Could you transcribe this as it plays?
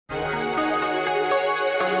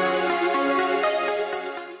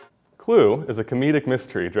Clue is a comedic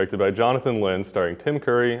mystery directed by Jonathan Lynn starring Tim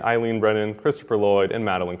Curry, Eileen Brennan, Christopher Lloyd, and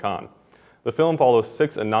Madeline Kahn. The film follows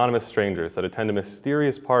 6 anonymous strangers that attend a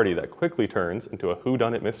mysterious party that quickly turns into a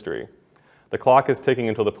whodunit mystery. The clock is ticking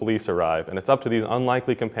until the police arrive, and it's up to these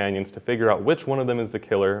unlikely companions to figure out which one of them is the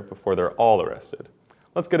killer before they're all arrested.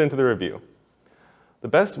 Let's get into the review. The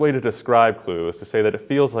best way to describe Clue is to say that it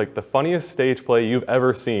feels like the funniest stage play you've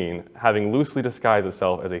ever seen, having loosely disguised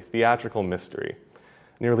itself as a theatrical mystery.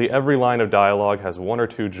 Nearly every line of dialogue has 1 or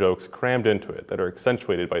 2 jokes crammed into it that are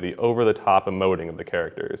accentuated by the over-the-top emoting of the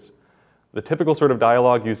characters. The typical sort of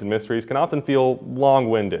dialogue used in mysteries can often feel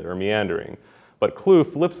long-winded or meandering, but Clue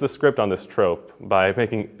flips the script on this trope by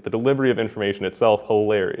making the delivery of information itself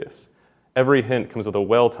hilarious. Every hint comes with a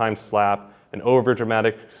well-timed slap, an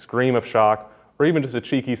over-dramatic scream of shock, or even just a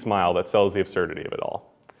cheeky smile that sells the absurdity of it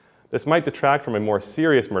all. This might detract from a more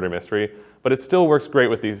serious murder mystery, but it still works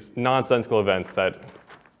great with these nonsensical events that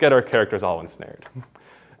get our characters all ensnared.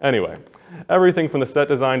 Anyway, everything from the set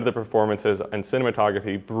design to the performances and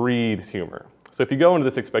cinematography breathes humor. So if you go into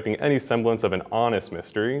this expecting any semblance of an honest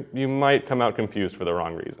mystery, you might come out confused for the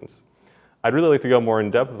wrong reasons. I'd really like to go more in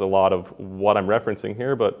depth with a lot of what I'm referencing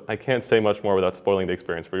here, but I can't say much more without spoiling the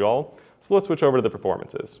experience for you all, so let's switch over to the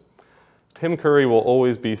performances. Tim Curry will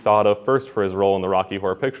always be thought of first for his role in the Rocky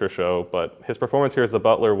Horror Picture Show, but his performance here as the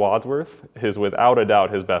butler Wadsworth is without a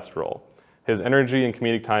doubt his best role. His energy and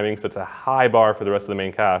comedic timing sets a high bar for the rest of the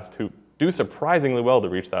main cast, who do surprisingly well to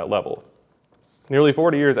reach that level. Nearly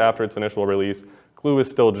 40 years after its initial release, Clue is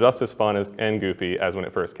still just as fun and goofy as when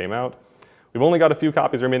it first came out. We've only got a few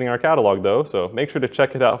copies remaining in our catalog though, so make sure to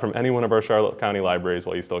check it out from any one of our Charlotte County libraries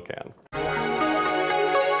while you still can.